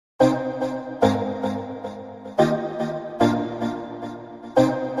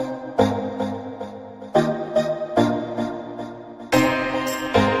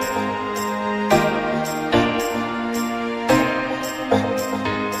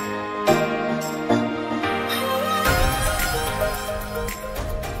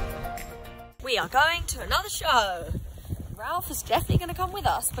to another show. Ralph is definitely going to come with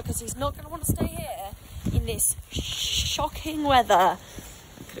us because he's not going to want to stay here in this shocking weather.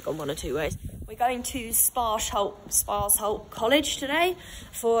 Could have gone one or two ways. We're going to Sparsholt College today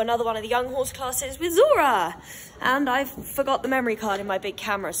for another one of the young horse classes with Zora. And I forgot the memory card in my big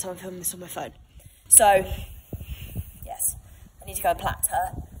camera, so I'm filming this on my phone. So, yes, I need to go and plait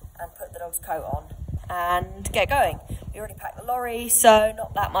her and put the dog's coat on and get going. We already packed the lorry, so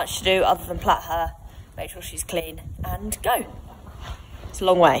not that much to do other than plait her, make sure she's clean, and go. It's a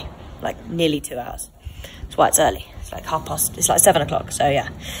long way, like nearly 2 hours. That's why it's early. It's like it's like 7 o'clock, so yeah,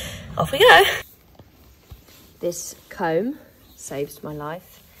 off we go. This comb saves my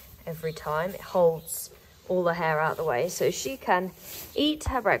life every time. It holds all the hair out of the way so she can eat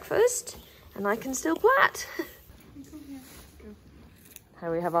her breakfast and I can still plait.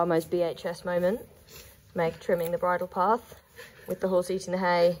 Here we have our most BHS moment. Meg trimming the bridle path with the horse eating the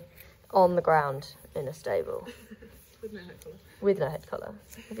hay on the ground in a stable. With no head colour. With no head colour,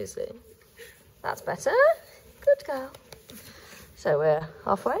 obviously. That's better. Good girl. So we're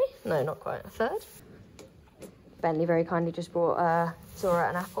halfway. No, not quite. A third. Bentley very kindly just brought Zora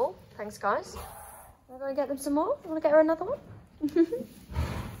an apple. Thanks, guys. I'm going to get them some more. You want to get her another one?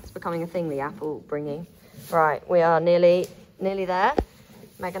 It's becoming a thing, the apple bringing. Right, we are nearly there.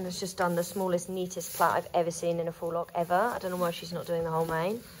 Megan has just done the smallest, neatest plait I've ever seen in a forelock ever. I don't know why she's not doing the whole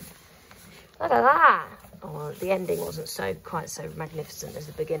mane. Look at that. Oh, well, the ending wasn't quite so magnificent as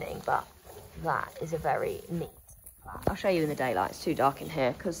the beginning, but that is a very neat plait. I'll show you in the daylight. It's too dark in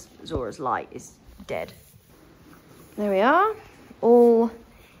here because Zora's light is dead. There we are, all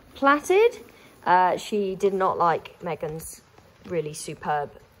plaited. She did not like Megan's really superb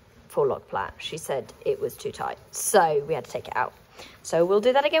forelock plait. She said it was too tight, so we had to take it out. So we'll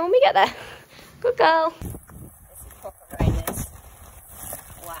do that again when we get there. Good girl. This is proper rain is.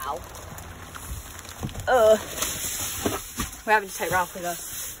 Wow. We're having to take Ralph with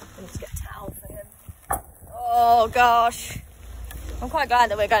us. I need to get a towel for him. Oh gosh. I'm quite glad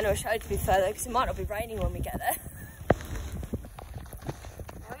that we're going to a show, to be fair, because it might not be raining when we get there.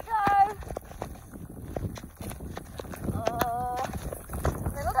 Here we go. Oh,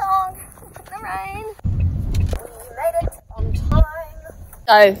 little dog in the rain. We made it on time.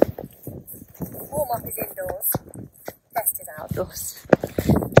 So, warm up is indoors, rest is outdoors.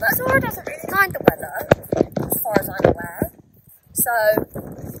 But Zora doesn't really mind the weather, as far as I'm aware. So,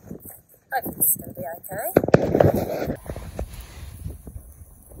 I think it's going to be okay.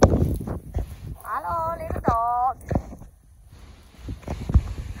 Hello, little dog.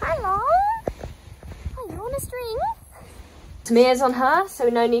 Hello. Are you on a string? Smears on her, so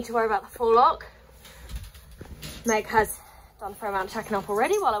no need to worry about the forelock. Meg has done a fair amount of checking up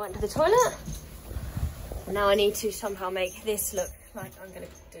already while I went to the toilet. And now I need to somehow make this look like I'm going to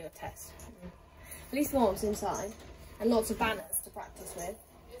do a test. At least warm-up's inside. And lots of banners to practice with.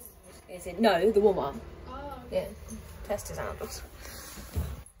 Is it? No, the warm-up. Oh, okay. Yeah, test is outdoors.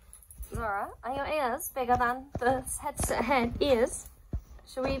 Zora, are your ears bigger than the head ears?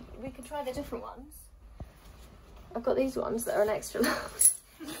 Shall we could try the different ones. I've got these ones that are an extra large.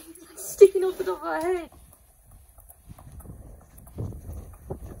 Sticking off the top of her head.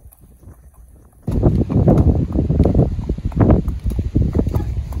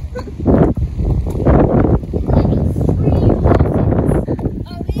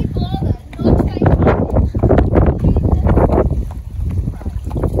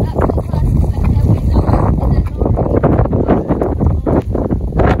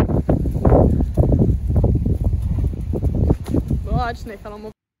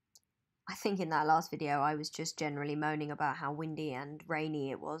 I think in that last video I was just generally moaning about how windy and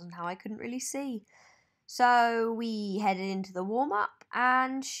rainy it was and how I couldn't really see. So we headed into the warm-up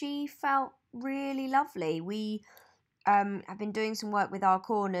and she felt really lovely. We have been doing some work with our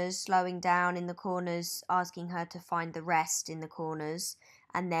corners, slowing down in the corners, asking her to find the rest in the corners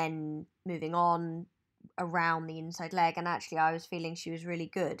and then moving on around the inside leg, and actually I was feeling she was really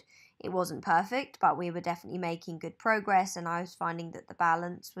good. It wasn't perfect, but we were definitely making good progress, and I was finding that the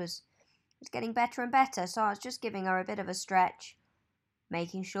balance was getting better and better. So I was just giving her a bit of a stretch,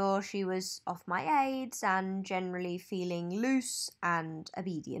 making sure she was off my aids and generally feeling loose and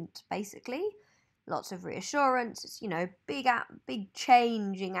obedient, basically. Lots of reassurance. It's, you know, big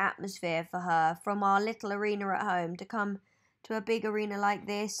changing atmosphere for her from our little arena at home to come to a big arena like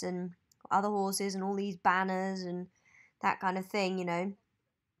this and other horses and all these banners and that kind of thing, you know.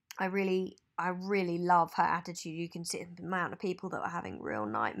 I really love her attitude. You can see the amount of people that were having real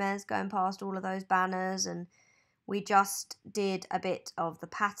nightmares going past all of those banners, and we just did a bit of the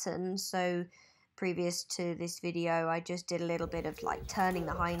pattern. So previous to this video, I just did a little bit of like turning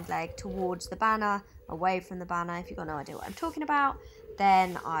the hind leg towards the banner, away from the banner. If you've got no idea what I'm talking about,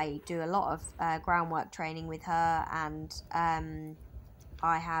 then I do a lot of groundwork training with her, and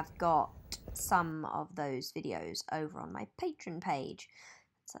I have got some of those videos over on my Patreon page.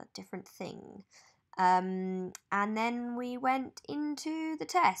 It's a different thing. And then we went into the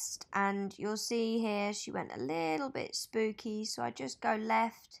test, and you'll see here she went a little bit spooky, so I just go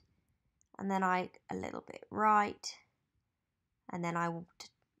left, and then a little bit right, and then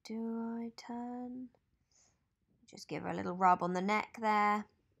do I turn? Just give her a little rub on the neck there,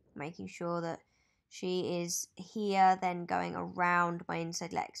 making sure that she is here, then going around my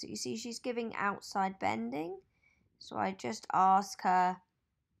inside leg. So you see she's giving outside bending, so I just ask her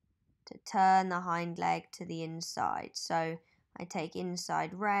to turn the hind leg to the inside. So I take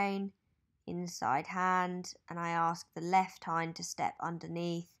inside rein, inside hand, and I ask the left hind to step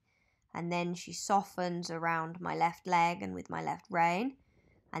underneath, and then she softens around my left leg and with my left rein,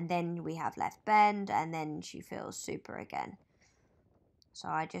 and then we have left bend, and then she feels super again. So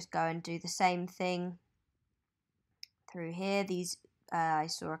I just go and do the same thing through here. I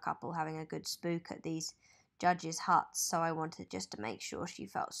saw a couple having a good spook at these judges' huts, so I wanted just to make sure she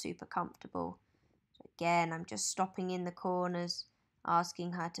felt super comfortable. So again, I'm just stopping in the corners,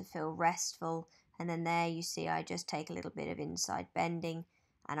 asking her to feel restful, and then there you see I just take a little bit of inside bending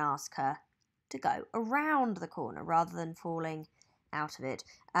and ask her to go around the corner rather than falling out of it,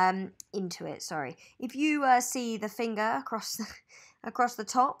 into it, sorry. If you see the finger across the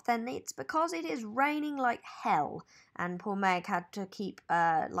top, then it's because it is raining like hell, and poor Meg had to keep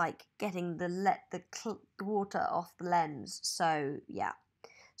getting the water off the lens. So yeah.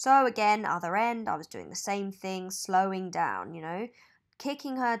 So again, other end, I was doing the same thing, slowing down.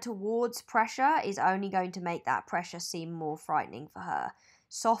 Kicking her towards pressure is only going to make that pressure seem more frightening for her.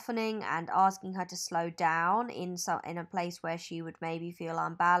 Softening and asking her to slow down in a place where she would maybe feel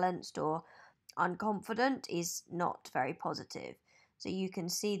unbalanced or unconfident is not very positive. So you can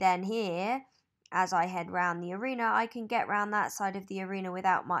see then here, as I head round the arena, I can get round that side of the arena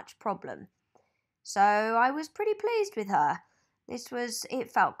without much problem. So I was pretty pleased with her.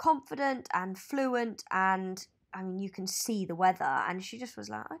 It felt confident and fluent, and I mean, you can see the weather, and she just was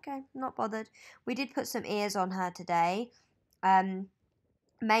like, okay, not bothered. We did put some ears on her today,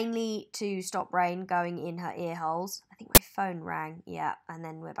 mainly to stop rain going in her ear holes. I think my phone rang, yeah, and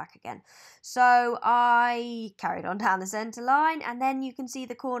then we're back again. So I carried on down the centre line, and then you can see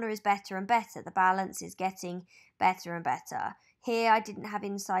the corner is better and better. The balance is getting better and better. Here I didn't have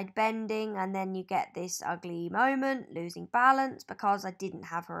inside bending, and then you get this ugly moment, losing balance, because I didn't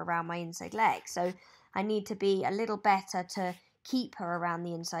have her around my inside leg. So I need to be a little better to keep her around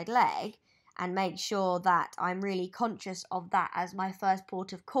the inside leg, and make sure that I'm really conscious of that as my first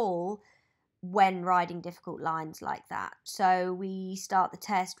port of call when riding difficult lines like that. So we start the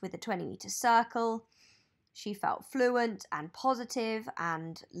test with a 20-metre circle. She felt fluent and positive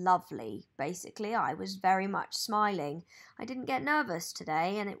and lovely. Basically, I was very much smiling. I didn't get nervous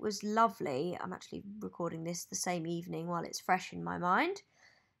today, and it was lovely. I'm actually recording this the same evening while it's fresh in my mind.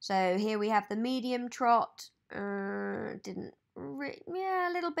 So here we have the medium trot. A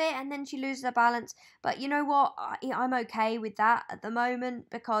little bit, and then she loses her balance, but you know what, I'm okay with that at the moment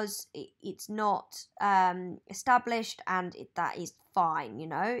because it's not established, and that is fine.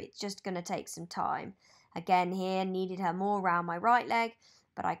 It's just going to take some time. Again, here needed her more around my right leg,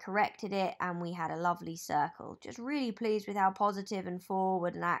 but I corrected it, and we had a lovely circle. Just really pleased with how positive and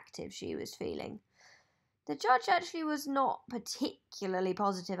forward and active she was feeling. The judge actually was not particularly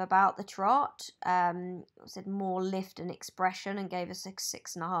positive about the trot. Said more lift and expression, and gave us a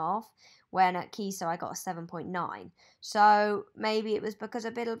 6.5, when at Kiso I got a 7.9. So maybe it was because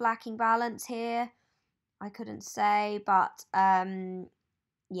a bit of lacking balance here. I couldn't say, but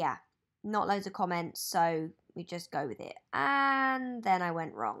yeah, not loads of comments, so we just go with it. And then I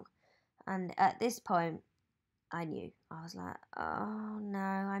went wrong. And at this point, I knew. I was like, oh no,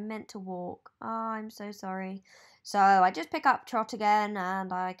 I meant to walk. Oh, I'm so sorry. So I just pick up trot again,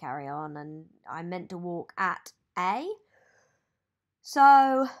 and I carry on, and I meant to walk at A.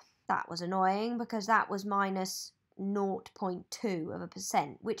 So that was annoying, because that was minus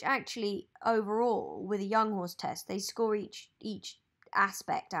 0.2%, which actually overall with a young horse test, they score each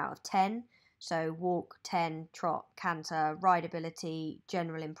aspect out of 10. So walk 10, trot, canter, rideability,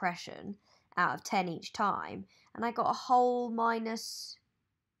 general impression out of 10 each time, and I got a whole minus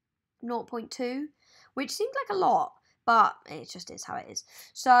 0.2, which seemed like a lot, but it just is how it is.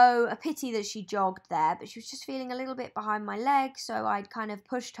 So a pity that she jogged there, but she was just feeling a little bit behind my leg, so I'd kind of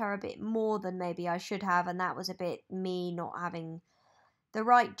pushed her a bit more than maybe I should have, and that was a bit me not having the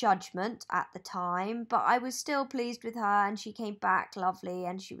right judgment at the time, but I was still pleased with her, and she came back lovely,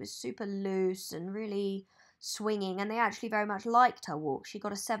 and she was super loose and really swinging, and they actually very much liked her walk. She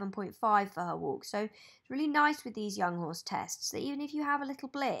got a 7.5 for her walk. So it's really nice with these young horse tests that even if you have a little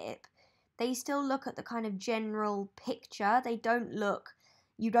blip, they still look at the kind of general picture. They don't look,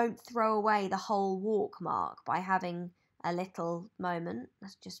 you don't throw away the whole walk mark by having a little moment.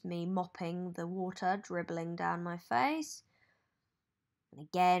 That's just me mopping the water dribbling down my face. And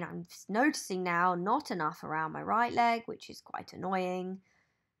again, I'm noticing now not enough around my right leg, which is quite annoying.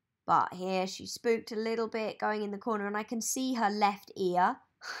 But here she spooked a little bit going in the corner, and I can see her left ear.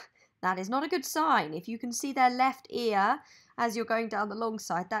 That is not a good sign. If you can see their left ear as you're going down the long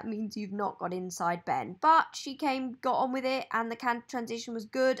side, that means you've not got inside bend. But she got on with it, and the canter transition was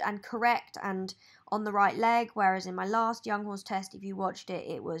good and correct and on the right leg, whereas in my last young horse test, if you watched it,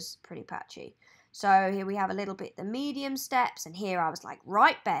 it was pretty patchy. So here we have a little bit the medium steps, and here I was like,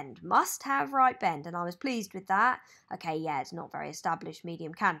 right bend, must have right bend, and I was pleased with that. Okay, yeah, it's not very established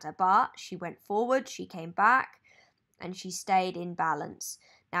medium canter, but she went forward, she came back, and she stayed in balance.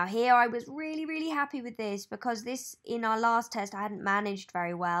 Now here I was really, really happy with this, because this, in our last test, I hadn't managed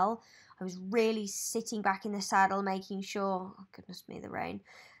very well. I was really sitting back in the saddle, making sure, oh goodness me, the rain,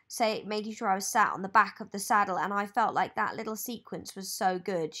 making sure I was sat on the back of the saddle, and I felt like that little sequence was so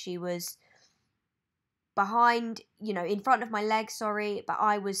good. She was behind, in front of my leg, sorry, but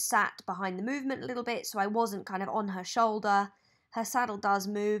I was sat behind the movement a little bit, so I wasn't kind of on her shoulder. Her saddle does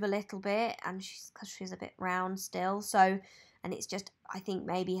move a little bit, and because she's a bit round still, so, and it's just, I think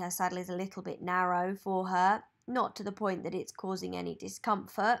maybe her saddle is a little bit narrow for her, not to the point that it's causing any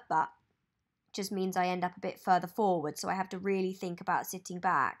discomfort, but just means I end up a bit further forward, so I have to really think about sitting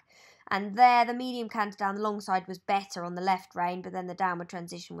back. And there, the medium canter down the long side was better on the left rein, but then the downward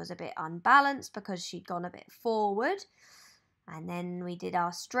transition was a bit unbalanced because she'd gone a bit forward. And then we did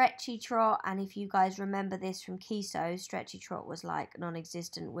our stretchy trot, and if you guys remember this from Kenco, stretchy trot was like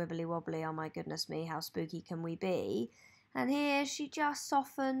non-existent, wibbly wobbly, oh my goodness me, how spooky can we be? And here she just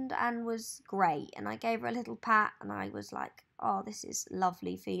softened and was great, and I gave her a little pat, and I was like, oh, this is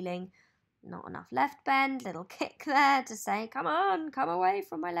lovely feeling. Not enough left bend, little kick there to say, come on, come away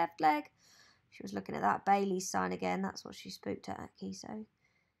from my left leg. She was looking at that Bailey's sign again. That's what she spooked at Kenco.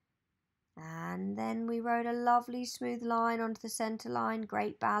 And then we rode a lovely smooth line onto the centre line.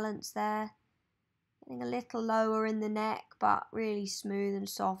 Great balance there. Getting a little lower in the neck, but really smooth and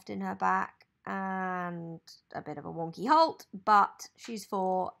soft in her back. And a bit of a wonky halt, but she's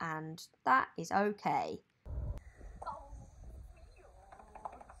 4, and that is okay.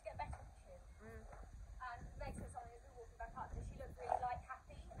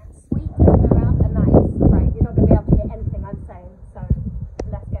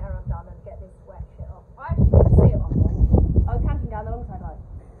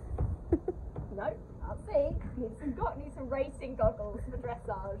 Need some racing goggles for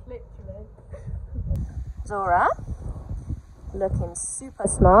dressage, literally. Zora, looking super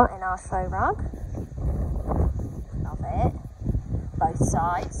smart in our show rug. Love it. Both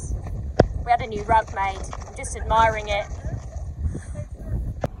sides. We had a new rug made. I'm just admiring it.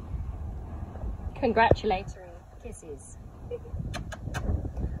 Congratulatory kisses.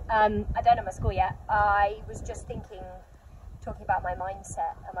 I don't know my score yet. I was just talking about my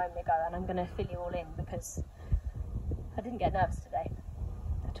mindset a moment ago, and I'm going to fill you all in because I didn't get nervous today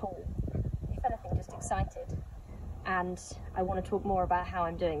at all. If anything, just excited. And I want to talk more about how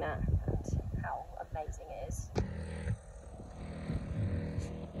I'm doing that and how amazing it is.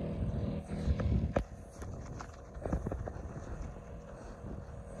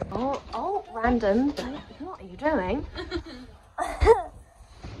 Oh, random. What are you doing?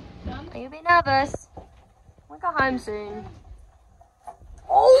 Are you a bit nervous? We'll go home soon.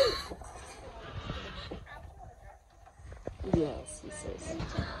 Oh! Yes, he says.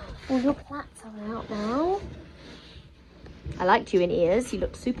 Well, your plaits are out now. I liked you in ears. You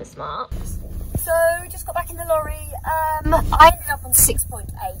looked super smart. So, we just got back in the lorry. I ended up on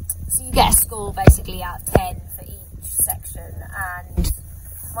 6.8. So you get a score basically out of 10 for each section. And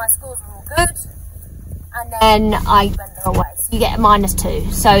my scores were all good. And then I went the wrong way. So you get a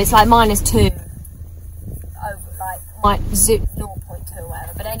 -2. So it's like -2 over like 0.2 or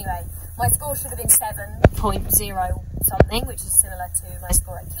whatever. But anyway, my score should have been 7.0 something, which is similar to my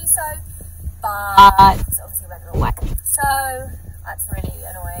score at Kenco, but obviously went the wrong way. So that's really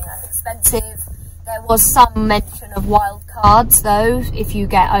annoying and expensive. There was some mention of wild cards though, if you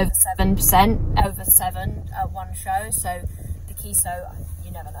get over 7%, over 7 at one show. So the Kenco,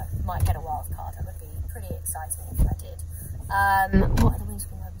 you never know, might get a wild card. It would be pretty exciting if I did. What are the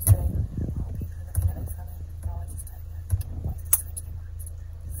windscreen wipers doing? Oh, people are looking at me funny. No, I just don't know.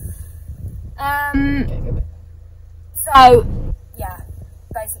 So, yeah,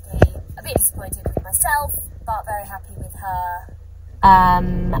 basically a bit disappointed with myself, but very happy with her.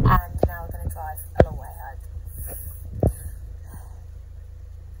 And now we're going to drive a long way home.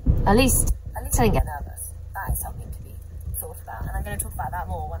 At least I didn't get nervous. That is something to be thought about, and I'm going to talk about that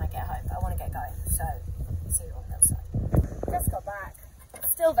more when I get home. But I want to get going, so see you on the other side. Just got back.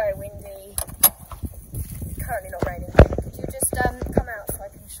 Still very windy. Currently not raining. Could you just come out so I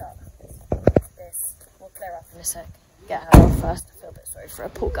can shut this? We'll clear up in a sec. Get her off first. I feel a bit sorry for her,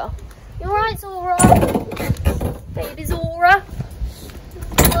 poor girl. You alright, Zora? Baby Zora?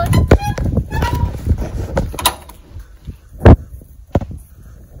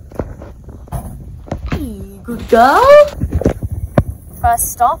 Hey, good girl.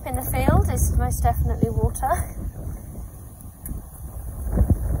 First stop in the field is most definitely water.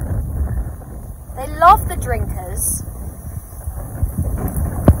 They love the drinkers.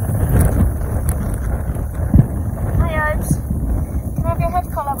 Hi, Obes. Can I have your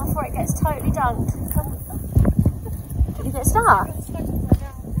head collar before it gets totally dunked? Did you get stuck?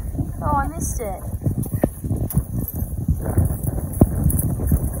 Oh, I missed it.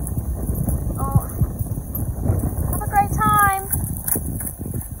 Oh, have a great time.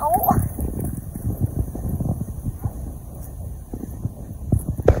 Oh.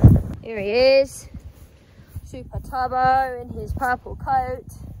 Here he is. Super Turbo in his purple coat.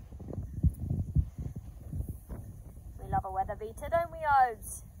 We love a weather beater, don't we,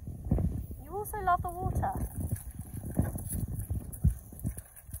 Obes? You also love the water.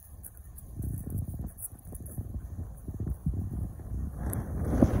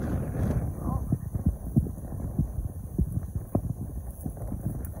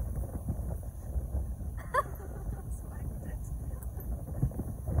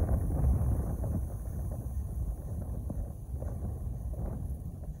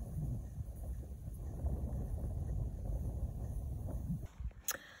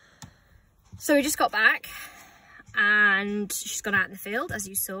 So we just got back and she's gone out in the field, as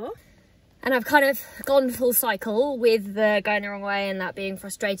you saw. And I've kind of gone full cycle with going the wrong way and that being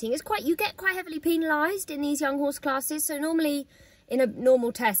frustrating. You get quite heavily penalised in these young horse classes. So normally in a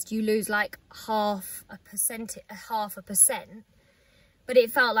normal test, you lose like half a percent. But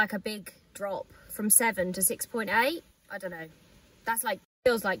it felt like a big drop from 7 to 6.8. I don't know. That's like,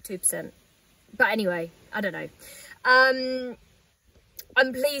 feels like 2%. But anyway, I don't know.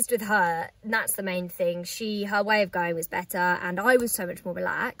 I'm pleased with her, and that's the main thing. Her way of going was better, and I was so much more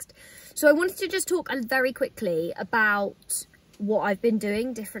relaxed. So I wanted to just talk very quickly about what I've been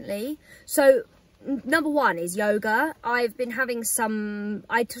doing differently. So number one is yoga. I've been having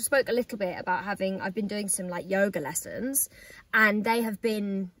I spoke a little bit about I've been doing some like yoga lessons, and they have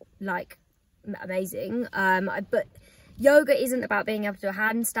been like amazing. But yoga isn't about being able to do a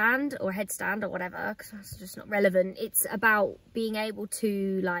handstand or a headstand or whatever, because that's just not relevant. It's about being able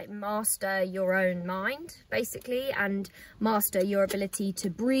to like master your own mind, basically, and master your ability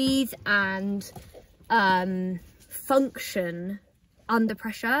to breathe and function under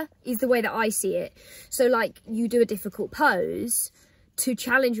pressure, is the way that I see it. So like you do a difficult pose to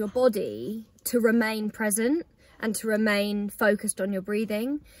challenge your body to remain present and to remain focused on your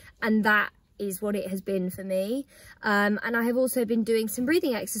breathing, and that is what it has been for me. And I have also been doing some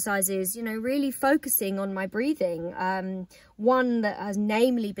breathing exercises, you know, really focusing on my breathing. One that has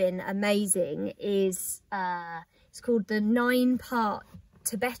namely been amazing is it's called the 9-part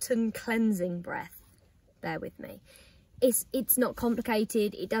Tibetan cleansing breath. Bear with me. It's not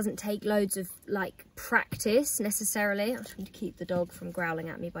complicated. It doesn't take loads of like practice necessarily. I'm trying to keep the dog from growling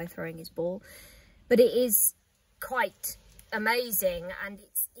at me by throwing his ball, but it is quite amazing, and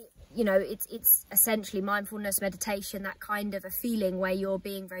it's essentially mindfulness meditation, that kind of a feeling where you're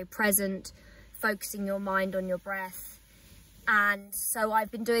being very present, focusing your mind on your breath. And so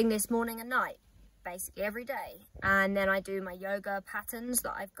I've been doing this morning and night, basically every day. And then I do my yoga patterns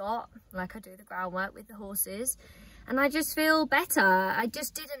that I've got, like I do the groundwork with the horses, and I just feel better. I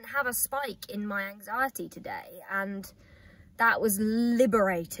just didn't have a spike in my anxiety today, and that was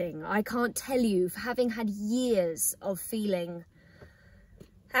liberating. I can't tell you, for having had years of feeling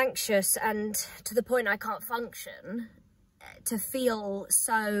anxious and to the point I can't function, to feel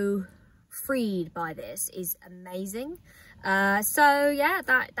so freed by this is amazing. So yeah,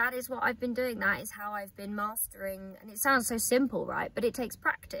 that is what I've been doing. That is how I've been mastering, and it sounds so simple, right? But it takes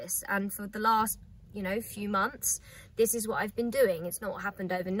practice, and for the last few months, this is what I've been doing. It's not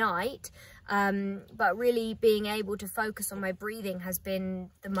happened overnight, but really being able to focus on my breathing has been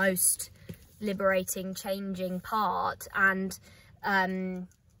the most liberating, changing part. And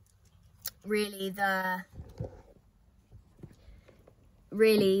really the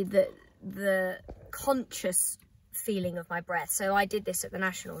the conscious feeling of my breath. So I did this at the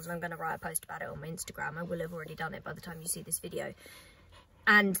Nationals, and I'm going to write a post about it on my Instagram. I will have already done it by the time you see this video.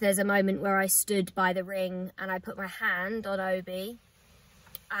 And there's a moment where I stood by the ring and I put my hand on Obi,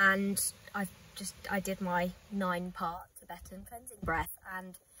 and I did my 9-part Tibetan cleansing breath,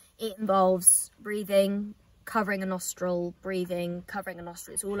 and it involves breathing, covering a nostril, breathing, covering a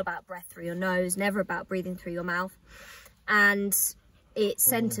nostril. It's all about breath through your nose, never about breathing through your mouth. And it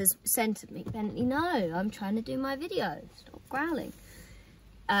centered me. Bentley, no, I'm trying to do my video. Stop growling.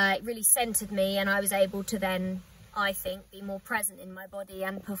 It really centered me, and I was able to then, I think, be more present in my body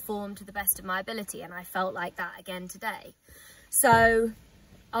and perform to the best of my ability. And I felt like that again today. So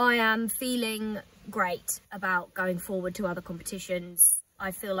I am feeling great about going forward to other competitions.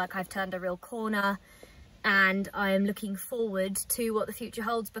 I feel like I've turned a real corner, and I am looking forward to what the future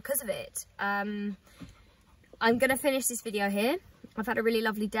holds because of it. I'm going to finish this video here. I've had a really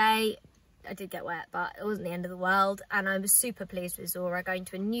lovely day. I did get wet, but it wasn't the end of the world. And I was super pleased with Zora, going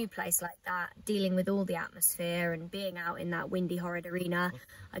to a new place like that, dealing with all the atmosphere and being out in that windy, horrid arena.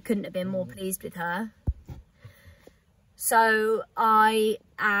 I couldn't have been more pleased with her. So I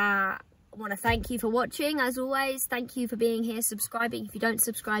want to thank you for watching. As always, thank you for being here, subscribing. If you don't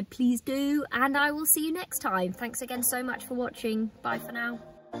subscribe, please do. And I will see you next time. Thanks again so much for watching. Bye for now.